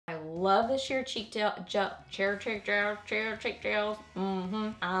Love the sheer cheek gels.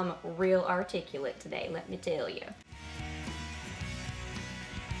 I'm real articulate today, let me tell you.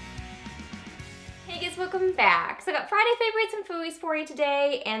 Hey guys, welcome back. So I got Friday favorites and Fooeys for you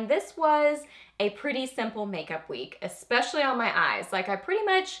today, and this was a pretty simple makeup week, especially on my eyes. Like, I pretty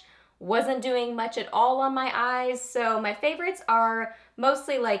much wasn't doing much at all on my eyes, so my favorites are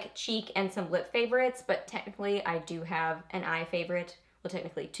mostly like cheek and some lip favorites, but technically I do have an eye favorite. Well,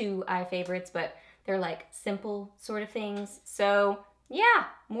 technically 2 eye favorites, but they're like simple sort of things. So yeah,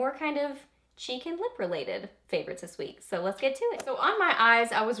 more kind of cheek and lip related favorites this week. So let's get to it. So on my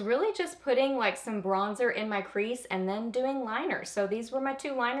eyes, I was really just putting like some bronzer in my crease and then doing liners. So these were my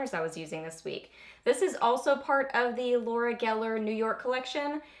 2 liners I was using this week. This is also part of the Laura Geller New York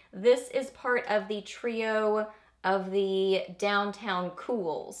collection. This is part of the trio of the Downtown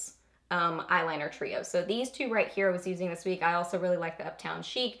Cools eyeliner trio. So these 2 right here I was using this week. I also really like the Uptown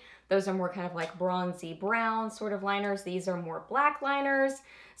Chic. Those are more kind of like bronzy brown sort of liners. These are more black liners.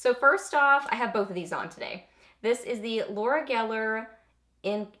 So first off, I have both of these on today. This is the Laura Geller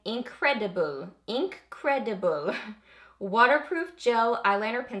Incredible Waterproof Gel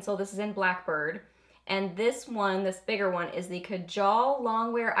Eyeliner Pencil. This is in Blackbird. And this one, this bigger one, is the Kajal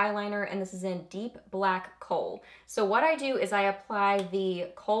Longwear Eyeliner, and this is in Deep Black Coal. So what I do is I apply the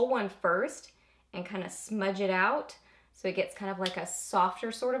coal one first and kind of smudge it out so it gets kind of like a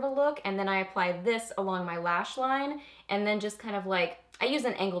softer sort of a look, and then I apply this along my lash line, and then just kind of like, I use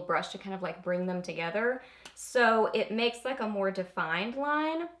an angled brush to kind of like bring them together. So it makes like a more defined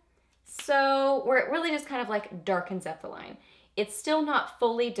line. So where it really just kind of like darkens up the line. It's still not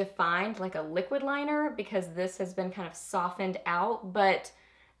fully defined like a liquid liner because this has been kind of softened out, but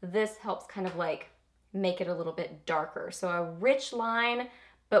this helps kind of like make it a little bit darker. So a rich line,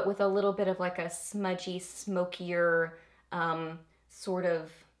 but with a little bit of like a smudgy, smokier sort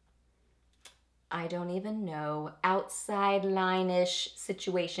of, I don't even know, outside line-ish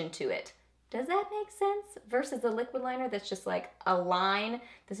situation to it. Does that make sense? Versus a liquid liner that's just like a line.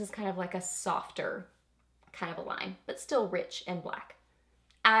 This is kind of like a softer kind of a line, but still rich and black.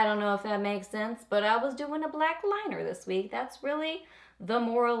 I don't know if that makes sense, but I was doing a black liner this week. That's really the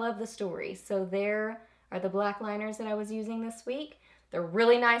moral of the story. So there are the black liners that I was using this week. They're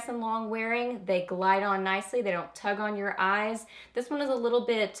really nice and long wearing. They glide on nicely. They don't tug on your eyes. This one is a little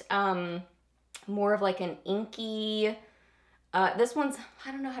bit more of like an inky, this one's,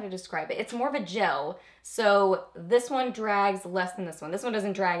 I don't know how to describe it. It's more of a gel. So this one drags less than this one. This one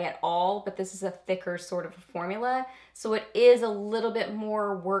doesn't drag at all, but this is a thicker sort of formula. So it is a little bit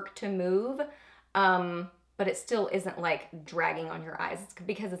more work to move, but it still isn't like dragging on your eyes. It's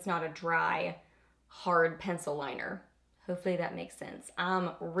because it's not a dry, hard pencil liner. Hopefully that makes sense.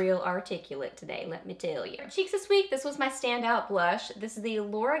 I'm real articulate today, let me tell you. For cheeks this week, this was my standout blush. This is the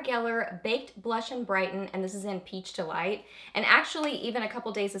Laura Geller Baked Blush and Brighten, and this is in Peach Delight. And actually, even a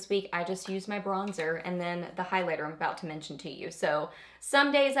couple days this week, I just used my bronzer and then the highlighter I'm about to mention to you. So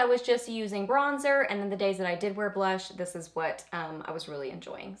some days I was just using bronzer, and then the days that I did wear blush, this is what I was really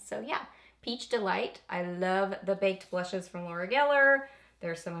enjoying. So yeah, Peach Delight. I love the baked blushes from Laura Geller.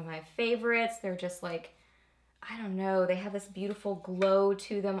 They're some of my favorites. They're just like, I don't know, they have this beautiful glow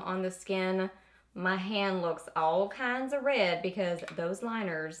to them on the skin. My hand looks all kinds of red because those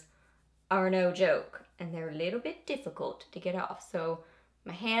liners are no joke and they're a little bit difficult to get off. So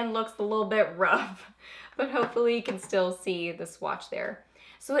my hand looks a little bit rough, but hopefully you can still see the swatch there.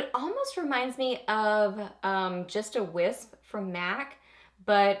 So it almost reminds me of Just a Wisp from MAC,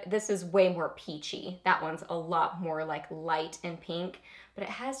 but this is way more peachy. That one's a lot more like light and pink, but it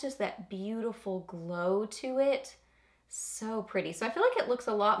has just that beautiful glow to it. So pretty. So I feel like it looks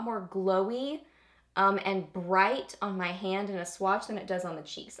a lot more glowy and bright on my hand in a swatch than it does on the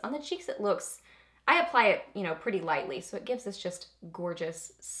cheeks. On the cheeks it looks, I apply it, you know, pretty lightly, so it gives this just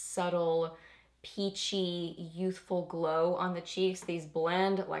gorgeous, subtle, peachy, youthful glow on the cheeks. These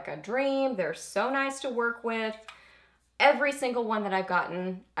blend like a dream. They're so nice to work with. Every single one that I've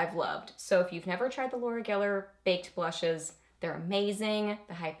gotten, I've loved. So if you've never tried the Laura Geller baked blushes, they're amazing.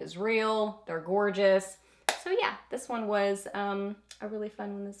 The hype is real. They're gorgeous. So yeah, this one was a really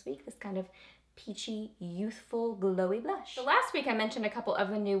fun one this week. This kind of peachy, youthful, glowy blush. So last week I mentioned a couple of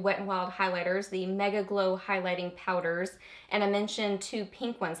the new Wet n Wild highlighters, the Mega Glow highlighting powders, and I mentioned 2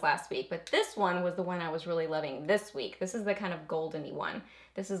 pink ones last week, but this one was the one I was really loving this week. This is the kind of golden-y one.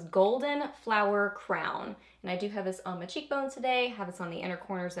 This is Golden Flower Crown, and I do have this on my cheekbones today, have this on the inner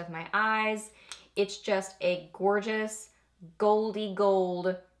corners of my eyes. It's just a gorgeous goldy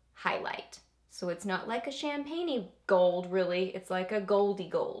gold highlight. So it's not like a champagne-y gold, really. It's like a goldy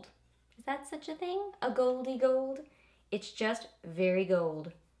gold. Is that such a thing? A goldy gold? It's just very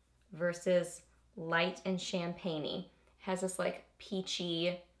gold. versus light and champagne-y. Has this like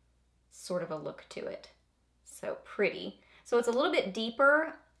peachy sort of a look to it. So pretty. So it's a little bit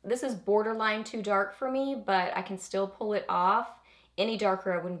deeper. This is borderline too dark for me, but I can still pull it off. Any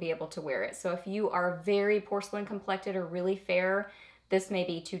darker, I wouldn't be able to wear it. So if you are very porcelain complected or really fair, this may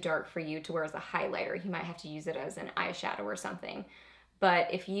be too dark for you to wear as a highlighter. You might have to use it as an eyeshadow or something.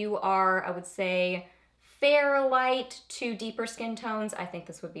 But if you are, I would say, fair light to deeper skin tones, I think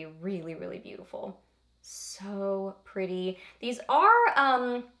this would be really, really beautiful. So pretty. These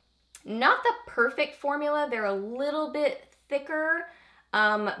are not the perfect formula. They're a little bit thicker,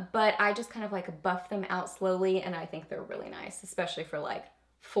 but I just kind of like buff them out slowly, and I think they're really nice, especially for like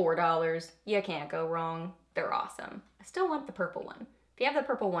 $4. You can't go wrong. They're awesome. I still want the purple one. If you have the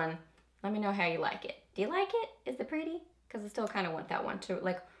purple one, let me know how you like it. Do you like it? Is it pretty? Because I still kind of want that one to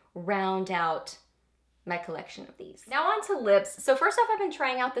like round out my collection of these. Now on to lips. So first off, I've been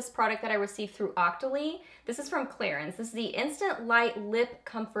trying out this product that I received through Octoly. This is from Clarins. This is the Instant Light Lip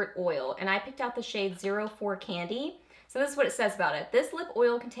Comfort Oil, and I picked out the shade 04 Candy. So this is what it says about it. This lip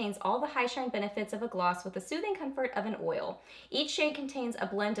oil contains all the high shine benefits of a gloss with the soothing comfort of an oil. Each shade contains a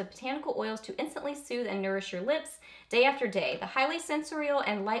blend of botanical oils to instantly soothe and nourish your lips day after day. The highly sensorial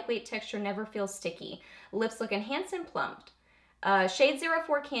and lightweight texture never feels sticky. Lips look enhanced and plumped. Shade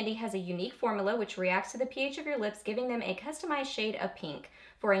 04 Candy has a unique formula which reacts to the pH of your lips, giving them a customized shade of pink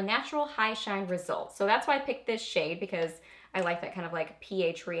for a natural high shine result. So that's why I picked this shade, because I like that kind of like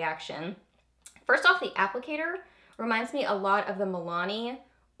pH reaction. First off, the applicator reminds me a lot of the Milani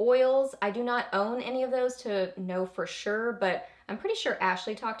oils. I do not own any of those to know for sure, but I'm pretty sure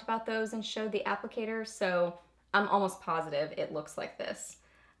Ashley talked about those and showed the applicator, so I'm almost positive it looks like this.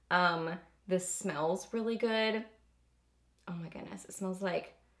 This smells really good. Oh my goodness, it smells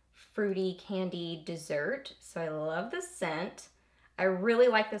like fruity candy dessert. So I love the scent. I really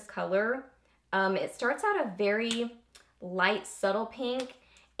like this color. It starts out a very light, subtle pink,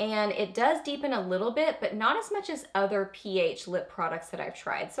 and it does deepen a little bit, but not as much as other pH lip products that I've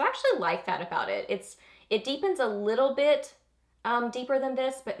tried. So I actually like that about it. It deepens a little bit deeper than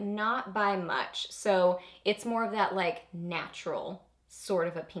this, but not by much. So it's more of that like natural sort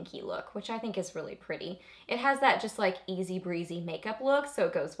of a pinky look, which I think is really pretty. It has that just like easy breezy makeup look, so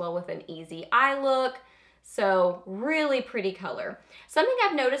it goes well with an easy eye look. So really pretty color. Something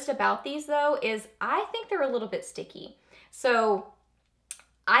I've noticed about these though is I think they're a little bit sticky. So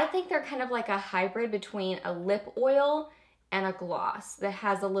I think they're kind of like a hybrid between a lip oil and a gloss that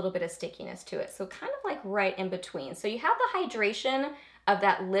has a little bit of stickiness to it. So kind of like right in between. So you have the hydration of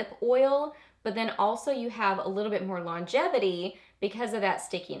that lip oil, but then also you have a little bit more longevity because of that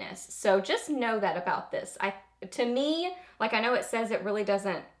stickiness. So just know that about this. To me, like I know it says it really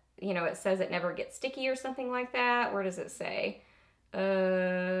doesn't, you know, it says it never gets sticky or something like that. Where does it say?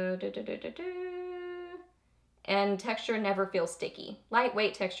 And texture never feels sticky.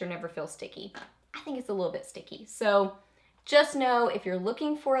 Lightweight texture never feels sticky. I think it's a little bit sticky. So just know if you're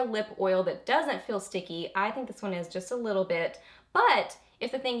looking for a lip oil that doesn't feel sticky, I think this one is just a little bit. But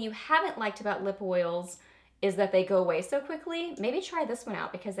if the thing you haven't liked about lip oils is that they go away so quickly, maybe try this one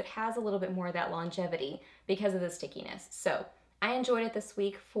out because it has a little bit more of that longevity because of the stickiness. So I enjoyed it this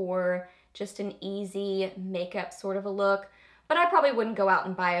week for just an easy makeup sort of a look, but I probably wouldn't go out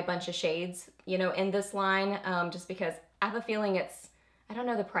and buy a bunch of shades, you know, in this line, just because I have a feeling I don't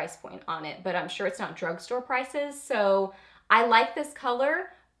know the price point on it, but I'm sure it's not drugstore prices. So I like this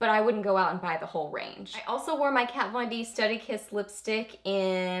color, but I wouldn't go out and buy the whole range. I also wore my Kat Von D Study Kiss lipstick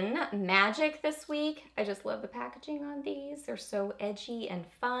in Magic this week. I just love the packaging on these. They're so edgy and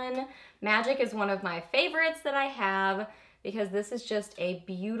fun. Magic is one of my favorites that I have because this is just a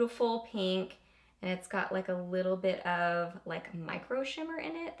beautiful pink, and it's got like a little bit of like micro shimmer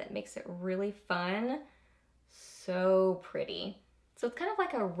in it that makes it really fun. So pretty. So it's kind of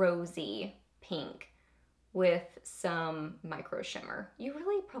like a rosy pink with some micro shimmer. You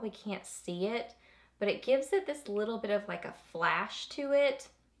really probably can't see it, but it gives it this little bit of like a flash to it.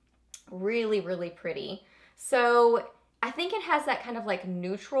 Really, really pretty. So I think it has that kind of like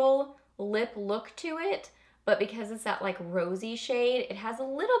neutral lip look to it, but because it's that like rosy shade, it has a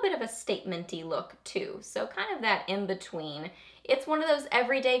little bit of a statement-y look too. So kind of that in between. It's one of those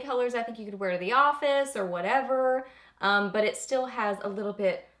everyday colors I think you could wear to the office or whatever, but it still has a little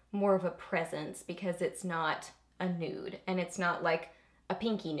bit more of a presence because it's not a nude and it's not like a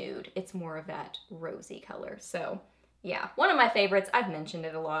pinky nude. It's more of that rosy color. So yeah, one of my favorites. I've mentioned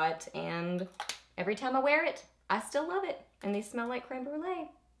it a lot, and every time I wear it, I still love it. And these smell like creme brulee,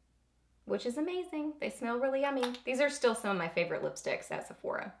 which is amazing. They smell really yummy. These are still some of my favorite lipsticks at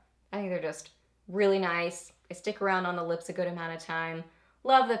Sephora. I think they're just really nice. They stick around on the lips a good amount of time.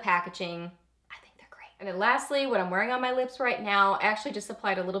 Love the packaging. I think they're great. And then lastly, what I'm wearing on my lips right now, I actually just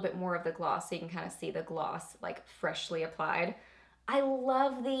applied a little bit more of the gloss so you can kind of see the gloss like freshly applied. I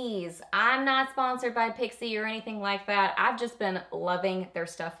love these. I'm not sponsored by Pixi or anything like that. I've just been loving their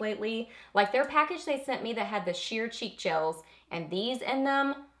stuff lately. Like their package they sent me that had the sheer cheek gels and these in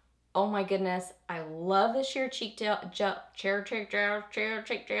them. Oh my goodness, I love the sheer cheek gels. The sheer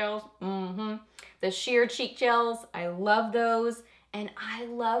cheek gels, I love those. And I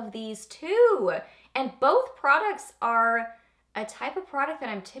love these too. And both products are a type of product that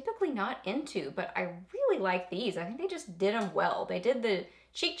I'm typically not into, but I really like these. I think they just did them well. They did the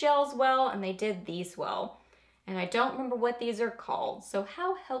cheek gels well, and they did these well. And I don't remember what these are called, so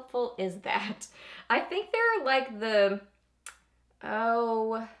how helpful is that? I think they're like the,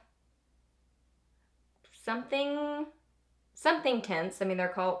 something tints. I mean, they're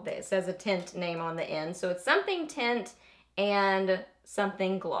called, it says a tint name on the end, so it's something tint and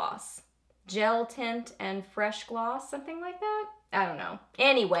something gloss. Gel tint and fresh gloss, something like that. I don't know.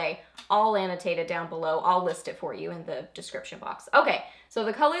 Anyway, all annotated down below. I'll list it for you in the description box. Okay, so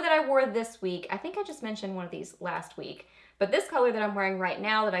the color that I wore this week, I think I just mentioned one of these last week, but this color that I'm wearing right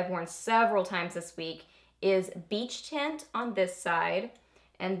now that I've worn several times this week is Beach Tint on this side,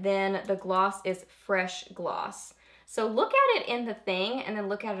 and then the gloss is Fresh Gloss. So look at it in the thing and then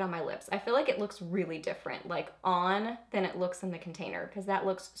look at it on my lips. I feel like it looks really different, like on than it looks in the container, because that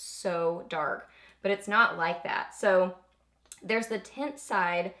looks so dark, but it's not like that. So there's the tint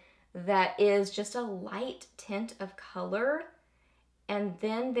side that is just a light tint of color. And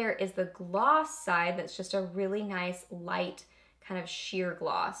then there is the gloss side that's just a really nice light kind of sheer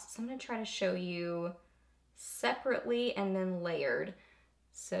gloss. So I'm gonna try to show you separately and then layered.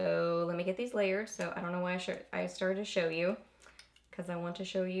 So let me get these layered. So I don't know why I started to show you, because I want to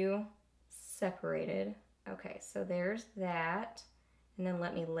show you separated. Okay, so there's that. And then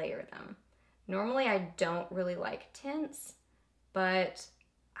let me layer them. Normally I don't really like tints, but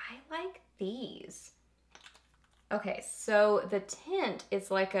I like these. Okay, so the tint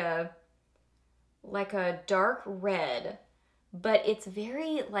is like a dark red, but it's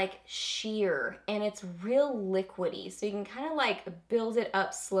very like sheer and it's real liquidy. So you can kind of like build it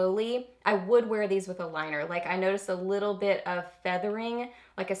up slowly. I would wear these with a liner. Like I noticed a little bit of feathering,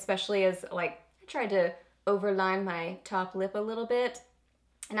 like especially as like I tried to overline my top lip a little bit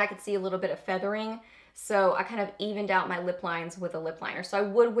and I could see a little bit of feathering. So I kind of evened out my lip lines with a lip liner. So I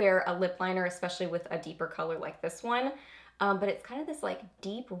would wear a lip liner, especially with a deeper color like this one. But it's kind of this like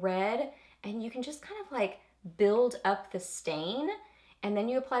deep red and you can just kind of like build up the stain and then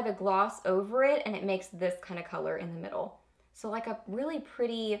you apply the gloss over it and it makes this kind of color in the middle. So like a really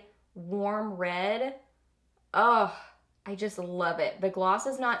pretty warm red. Oh, I just love it. The gloss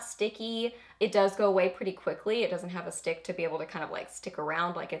is not sticky. It does go away pretty quickly. It doesn't have a stick to be able to kind of like stick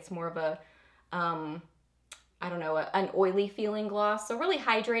around. Like it's more of a, I don't know, an oily feeling gloss. So really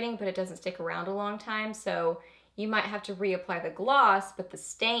hydrating, but it doesn't stick around a long time. So you might have to reapply the gloss, but the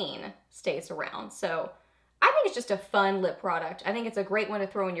stain stays around. So I think it's just a fun lip product. I think it's a great one to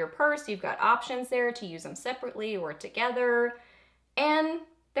throw in your purse. You've got options there to use them separately or together. And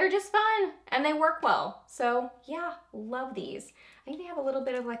they're just fun and they work well. So yeah, love these. I think they have a little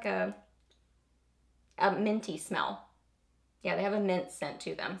bit of like a minty smell. Yeah, they have a mint scent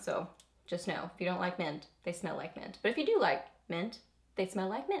to them. So just know, if you don't like mint, they smell like mint. But if you do like mint, they smell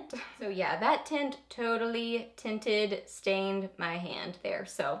like mint. So yeah, that tint totally tinted, stained my hand there.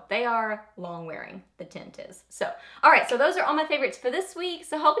 So they are long wearing, the tint is. So, all right, so those are all my favorites for this week.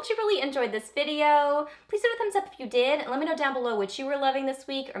 So hope that you really enjoyed this video. Please give it a thumbs up if you did. And let me know down below what you were loving this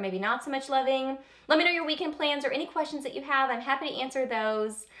week or maybe not so much loving. Let me know your weekend plans or any questions that you have. I'm happy to answer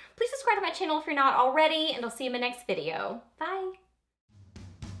those. Please subscribe to my channel if you're not already, and I'll see you in my next video. Bye.